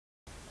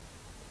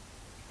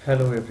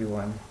Hello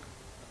everyone.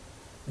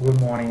 Good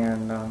morning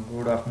and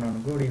good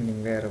afternoon, good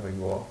evening, wherever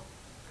you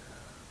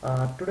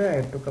are. Today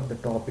I took up the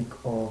topic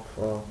of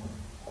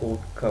code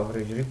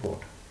coverage report.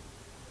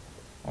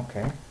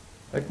 Okay,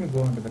 let me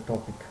go into the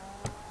topic.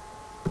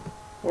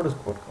 What is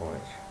code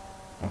coverage?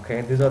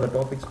 Okay, these are the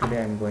topics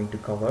today I'm going to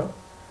cover.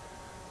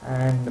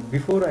 And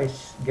before I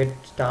get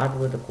start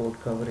with the code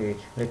coverage,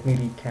 let me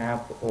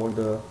recap all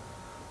the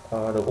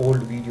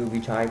old video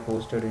which I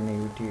posted in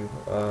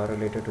YouTube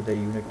related to the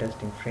unit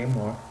testing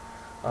framework.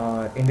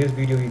 In this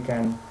video, you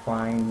can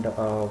find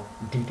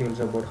details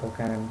about how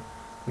can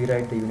we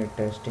write the unit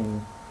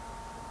testing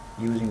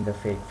using the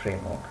fake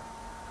framework.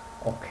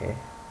 Okay,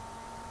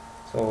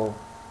 so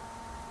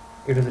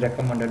it is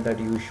recommended that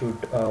you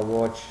should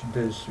watch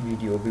this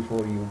video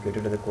before you get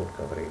into the code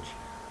coverage.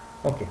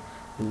 Okay,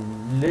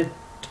 let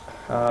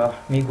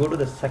me go to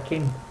the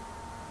second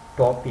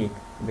topic,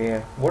 where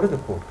what is the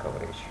code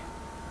coverage.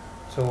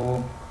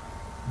 So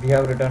we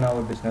have written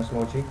our business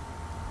logic,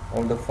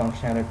 all the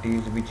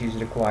functionalities which is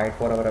required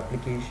for our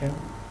application,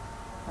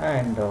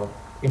 and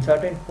in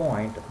certain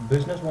point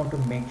business want to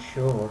make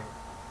sure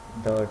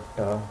that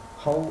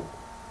how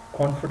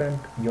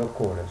confident your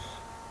code is.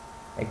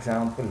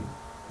 Example,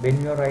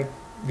 when we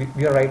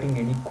are writing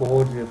any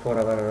code for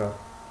our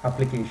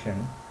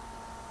application,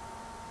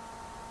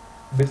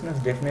 business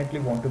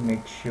definitely want to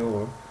make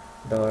sure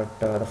that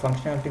the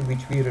functionality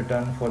which we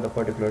return for the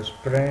particular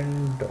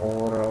sprint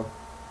or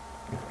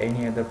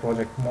any other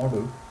project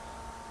model,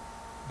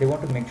 they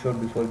want to make sure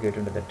before get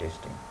into the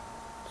testing.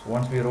 So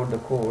once we wrote the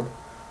code,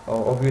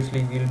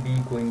 obviously we'll be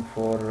going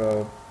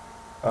for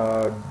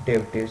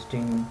dev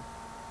testing,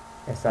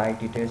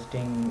 SIT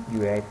testing,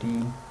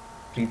 UAT,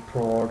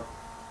 pre-prod,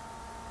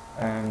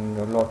 and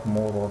a lot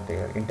more out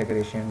there.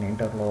 Integration,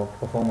 interlock,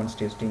 performance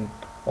testing.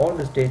 All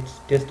the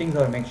testings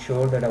are make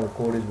sure that our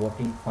code is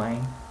working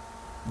fine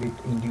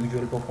with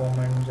individual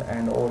performance,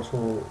 and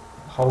also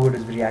how it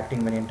is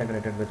reacting when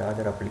integrated with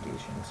other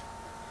applications.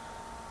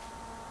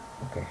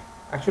 Okay,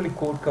 actually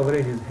code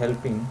coverage is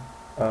helping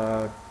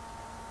uh,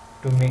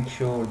 to make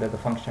sure that the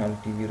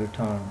functionality we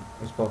return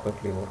is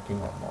perfectly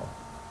working or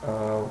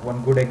not.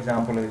 One good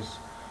example is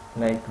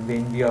like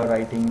when we are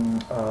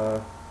writing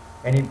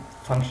any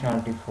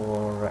functionality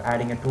for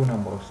adding a two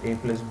numbers a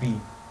plus b.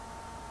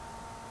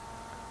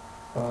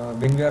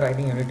 When we are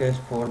writing unit test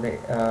for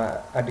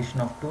the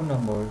addition of two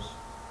numbers,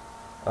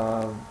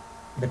 uh,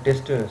 the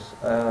testers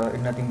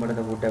nothing but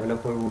the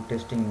developer who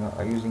testing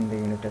using the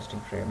unit testing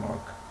framework.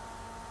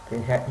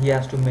 Okay, he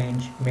has to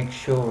make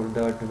sure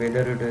that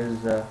whether it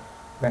is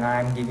when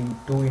I am giving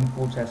two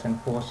inputs as an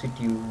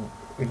positive,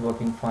 it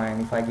working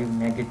fine. If I give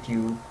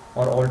negative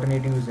or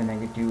alternative is a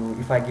negative,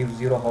 if I give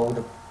zero, how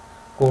the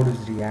code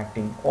is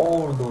reacting.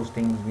 All those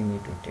things we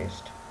need to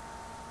test.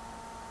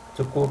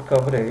 So code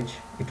coverage,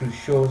 it will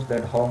shows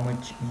that how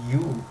much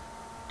you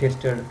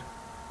tested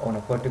on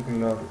a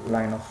particular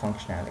line of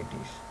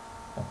functionalities.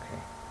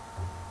 Okay,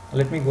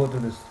 let me go to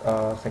this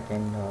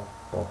second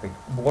topic.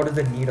 What is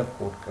the need of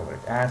code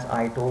coverage? As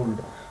I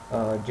told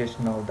just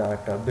now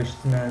that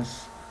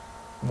business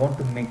want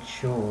to make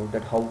sure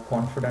that how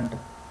confident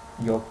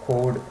your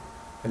code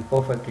will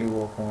perfectly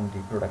work on the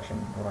production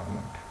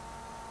environment.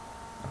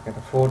 Okay,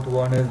 the fourth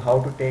one is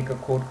how to take a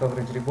code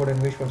coverage report in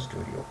Visual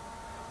Studio.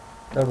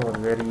 That was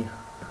very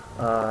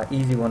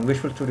easy one.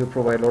 Visual Studio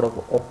provide a lot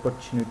of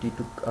opportunity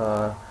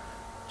to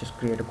just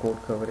create a code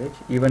coverage.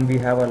 Even we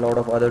have a lot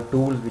of other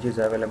tools which is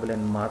available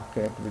in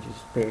market, which is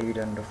paid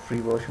and a free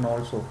version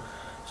also.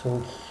 So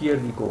here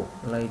we go.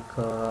 Like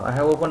I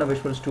have opened a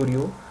Visual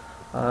Studio.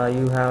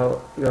 You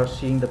are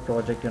seeing the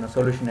project in a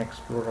Solution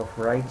Explorer of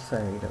right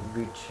side,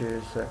 which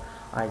is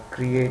I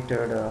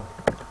created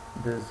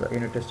this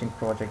unit testing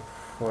project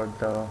for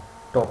the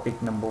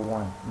topic number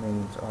one,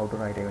 means how to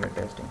write a unit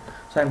testing.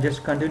 So I'm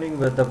just continuing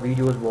with the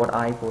videos what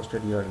I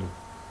posted yearly.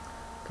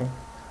 Okay,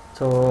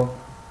 so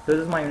this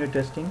is my unit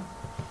testing.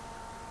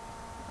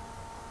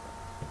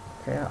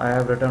 Okay, I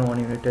have written one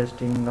unit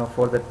testing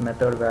for that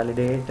method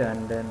validate,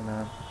 and then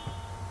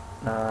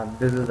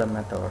this is the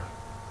method.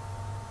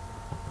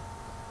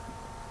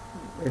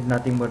 It's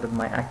nothing but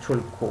my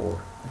actual code.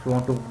 If you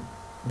want to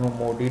know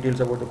more details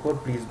about the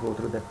code, please go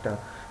through that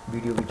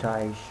video which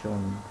I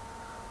shown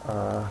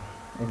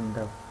in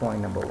the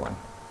point number one.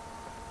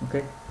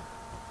 Okay,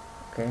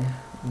 okay.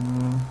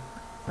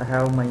 I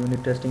have my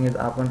unit testing is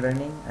up and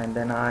running, and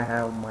then I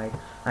have my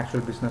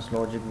actual business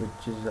logic,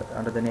 which is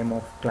under the name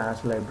of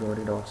class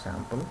library dot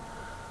sample.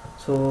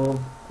 So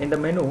in the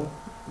menu,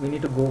 we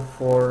need to go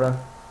for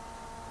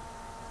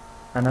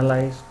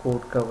analyze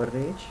code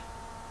coverage,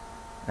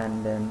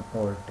 and then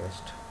all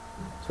test.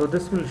 So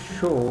this will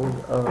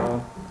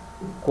show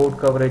code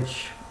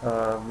coverage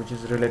which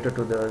is related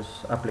to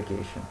this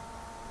application.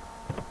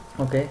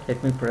 Okay,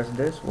 let me press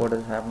this. What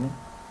is happening?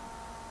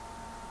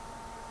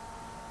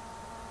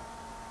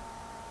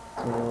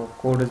 So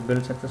code is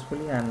built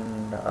successfully,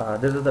 and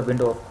this is the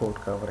window of code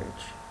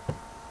coverage.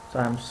 So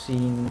I'm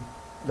seeing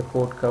the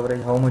code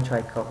coverage, how much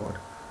I covered.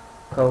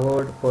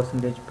 Covered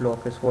percentage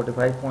block is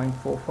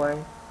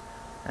 45.45,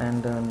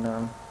 and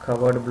then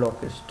covered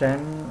block is 10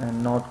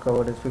 and not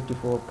covered is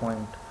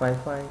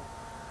 54.55.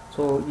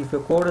 so if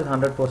your code is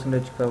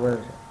 100%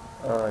 covered,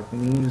 it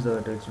means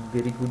that it's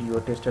very good. You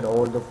have tested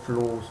all the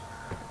flows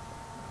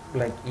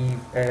like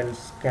if,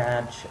 else,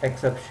 catch,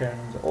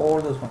 exceptions,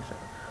 all those functions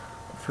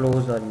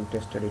flows are you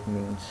tested, it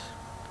means.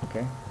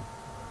 Okay,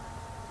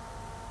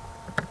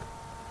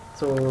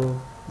 so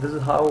this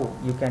is how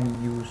you can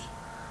use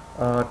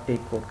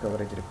take code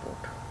coverage report.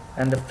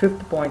 And the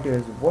fifth point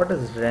is, what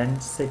is run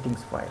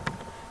settings file?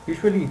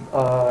 Usually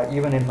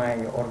even in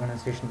my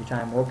organization which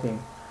I am working,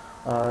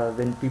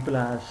 when people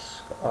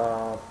ask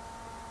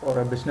or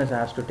a business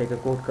asks to take a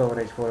code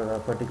coverage for a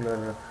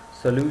particular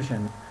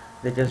solution,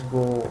 they just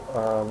go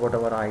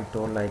whatever I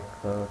told, like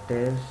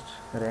test,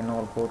 run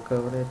all code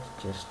coverage,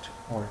 just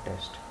all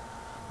test.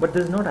 But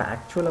this is not an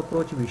actual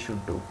approach we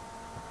should do.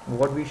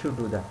 What we should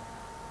do that,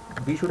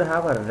 we should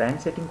have a run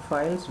setting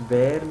files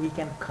where we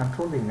can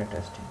control the unit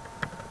testing.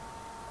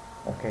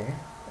 Okay,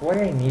 why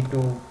I need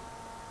to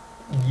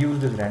use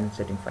this run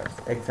setting files?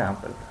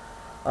 Example,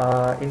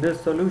 in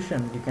this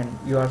solution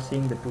you are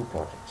seeing the two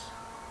projects,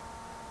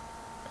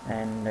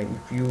 and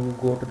if you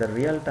go to the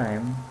real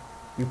time,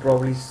 you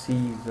probably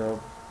see the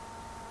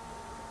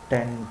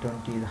 10,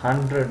 20,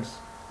 hundreds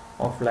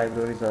of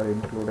libraries are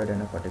included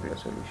in a particular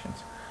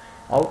solutions.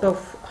 Out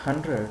of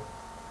 100,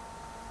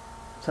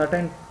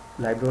 certain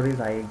libraries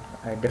I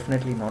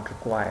definitely not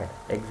required.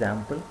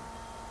 Example,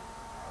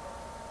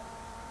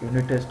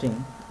 unit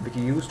testing, which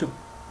you use to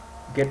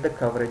get the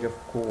coverage of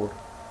code.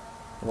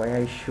 Why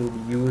I should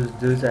use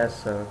this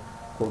as a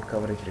code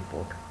coverage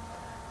report.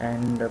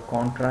 And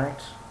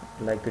contracts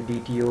like the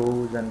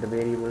DTOs and the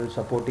variables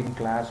supporting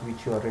class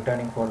which you are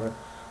returning for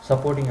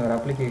supporting your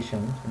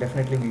applications,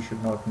 definitely we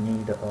should not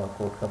need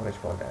code coverage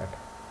for that.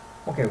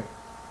 Okay,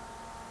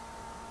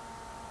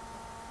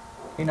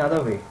 in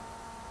other way,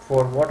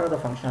 for what are the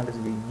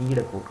functionalities we need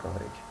a code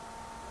coverage?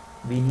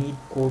 We need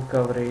code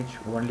coverage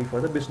only for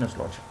the business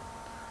logic,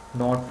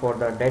 not for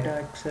the data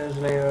access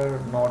layer,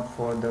 not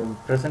for the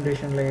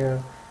presentation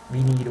layer.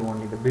 We need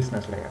only the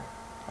business layer.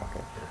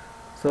 Okay,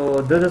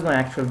 so this is my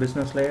actual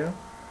business layer,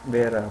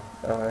 where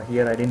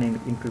here I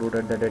didn't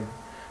included the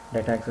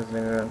data access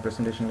layer and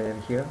presentation layer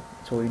here.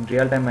 So in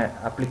real time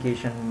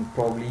application,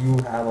 probably you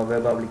have a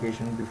web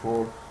application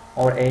before,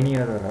 or any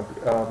other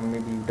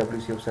maybe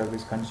WCF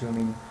service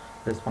consuming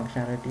this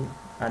functionality.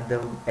 At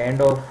the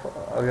end of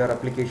your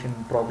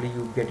application, probably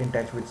you get in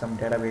touch with some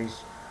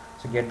database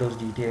to get those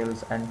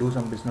details and do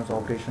some business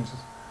operations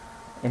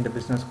in the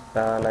business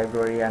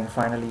library, and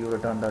finally you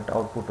return that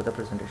output to the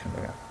presentation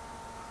layer.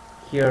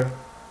 Here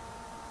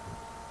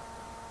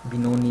we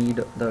no need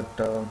that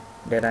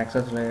data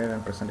access layer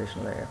and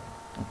presentation layer.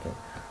 Okay,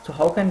 so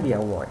how can we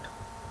avoid?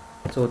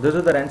 So this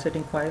is the run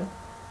setting file.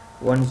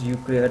 Once you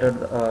created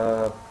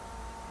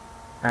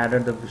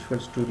added the Visual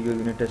Studio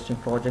unit testing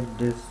project,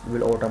 this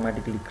will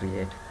automatically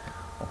create.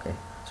 Okay,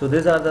 so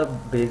these are the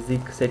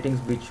basic settings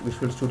which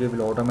Visual Studio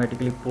will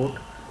automatically put,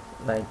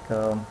 like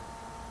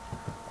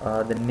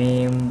the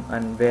name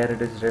and where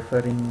it is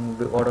referring,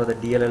 what are the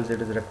DLLs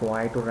it is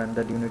required to run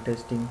the unit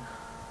testing,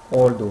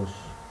 all those.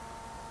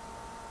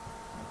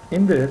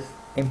 In this,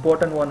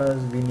 important one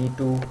is we need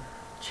to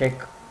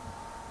check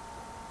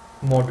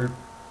module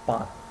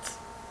paths.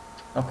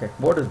 Okay,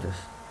 what is this?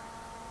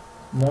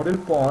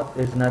 Module path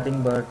is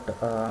nothing but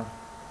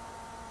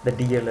the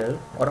DLL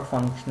or a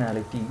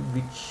functionality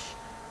which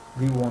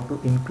we want to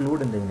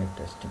include in the unit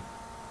testing.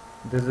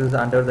 This is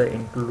under the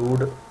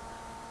include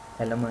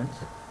elements,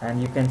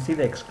 and you can see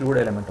the exclude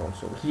element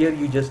also. Here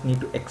you just need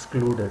to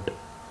exclude it,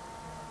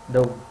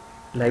 the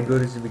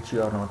libraries which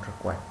you are not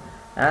required.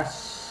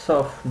 As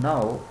of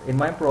now in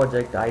my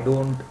project, I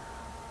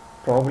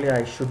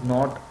should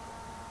not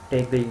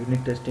take the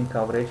unit testing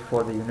coverage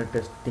for the unit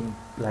testing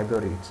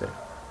library itself.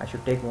 I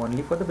should take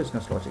only for the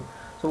business logic.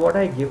 So what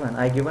I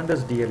given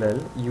this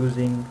DLL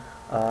using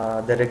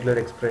the regular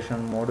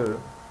expression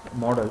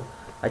model.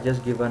 I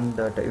just given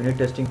that unit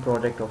testing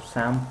project of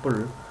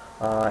sample,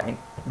 in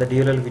the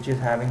DLL which is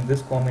having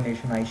this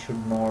combination. I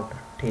should not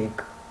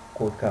take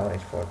code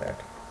coverage for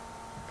that.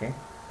 Okay,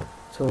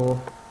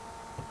 so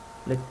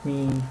let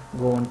me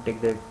go and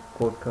take the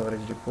code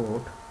coverage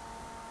report.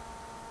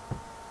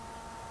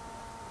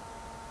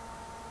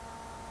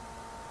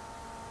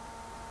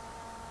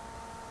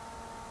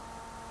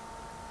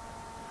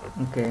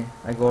 Okay,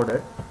 I got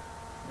it,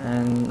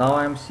 and now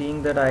I'm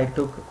seeing that I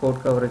took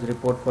code coverage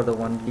report for the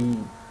only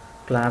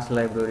class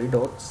library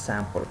dot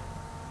sample,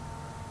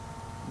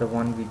 the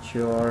one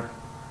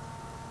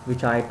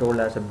which I told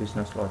as a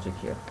business logic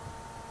here.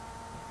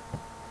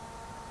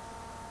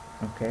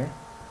 Okay,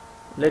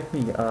 let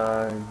me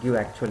give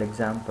actual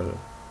example.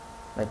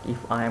 Like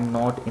if I am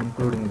not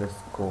including this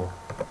code,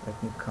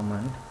 let me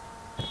comment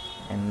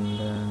and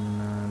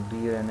then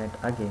rerun it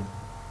again.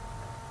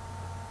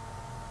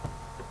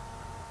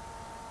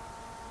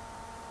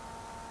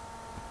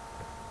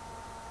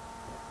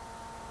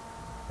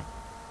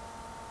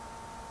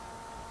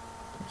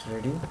 It's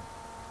ready.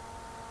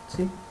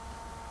 See,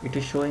 it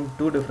is showing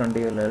two different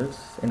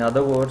DLLs. In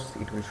other words,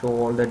 it will show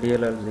all the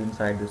DLLs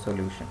inside the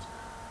solutions.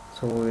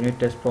 So unit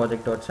test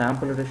project dot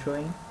sample it is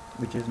showing,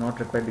 which is not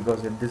required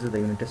because this is the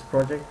unit test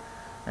project,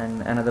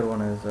 and another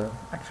one is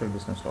actual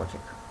business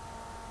logic.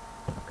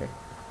 Okay,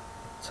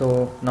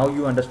 so now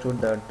you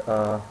understood that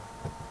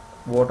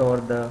what are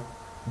the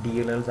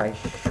DLLs I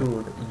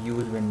should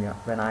use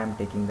when I am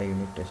taking the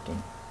unit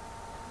testing.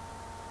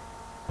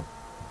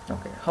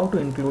 Okay, how to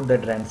include the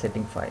run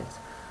setting files.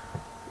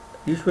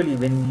 Usually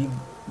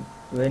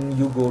when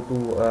you go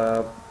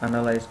to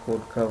analyze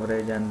code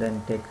coverage and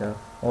then take a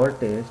all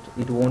test,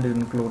 it won't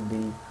include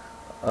the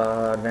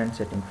run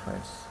setting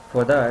files.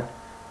 For that,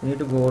 you need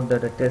to go to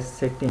the test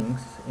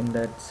settings, in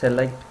that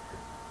select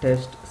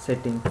test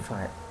setting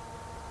file.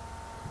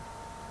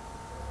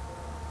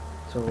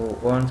 So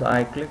once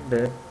I clicked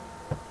it,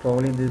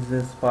 probably this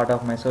is part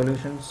of my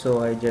solution,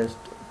 so I just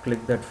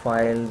click that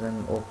files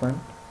and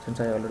open. Since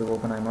I already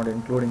opened, I'm not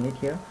including it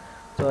here,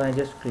 so I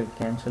just click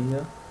cancel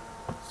here.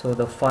 So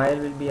the file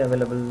will be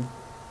available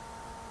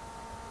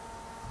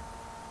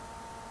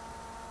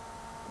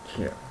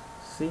here.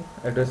 See,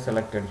 it is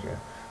selected here.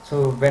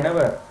 So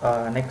whenever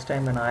next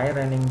time when I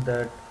running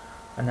that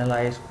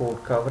analyze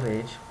code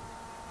coverage,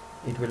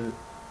 it will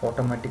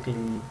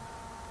automatically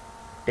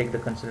take the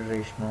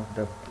consideration of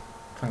the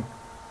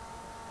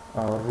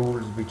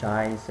rules which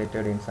I set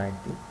inside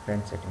the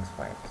run settings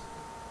files.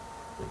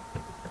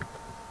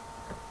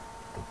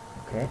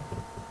 Okay,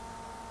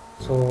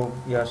 so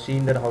you are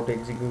seeing that how to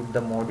execute the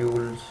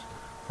modules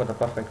for the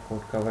perfect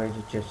code coverage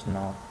just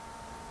now.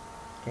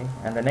 Okay,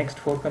 and the next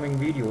forthcoming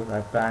videos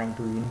I'm planning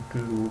to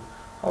include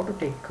how to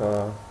take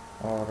or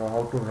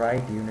how to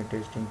write unit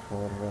testing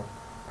for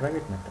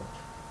private methods.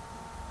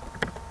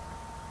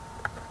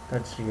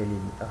 That's really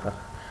a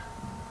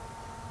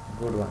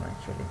good one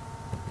actually.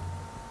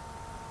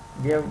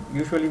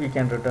 Usually we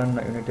can return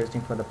unit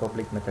testing for the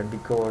public method,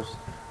 because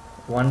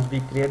once we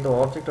create the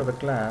object of the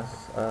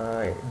class,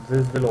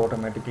 this will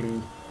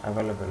automatically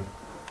available.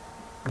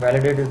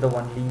 Validate is the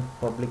only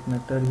public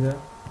method here.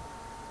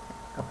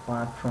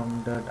 Apart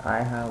from that,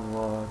 I have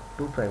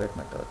two private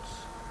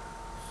methods.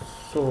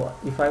 So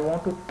if I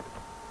want to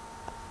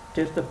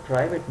test the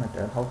private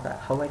method,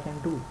 how I can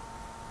do?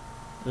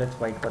 Let's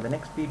wait for the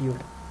next video.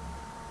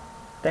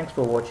 Thanks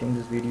for watching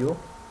this video,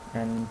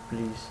 and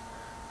please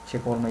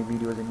check all my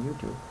videos in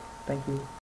YouTube. Thank you.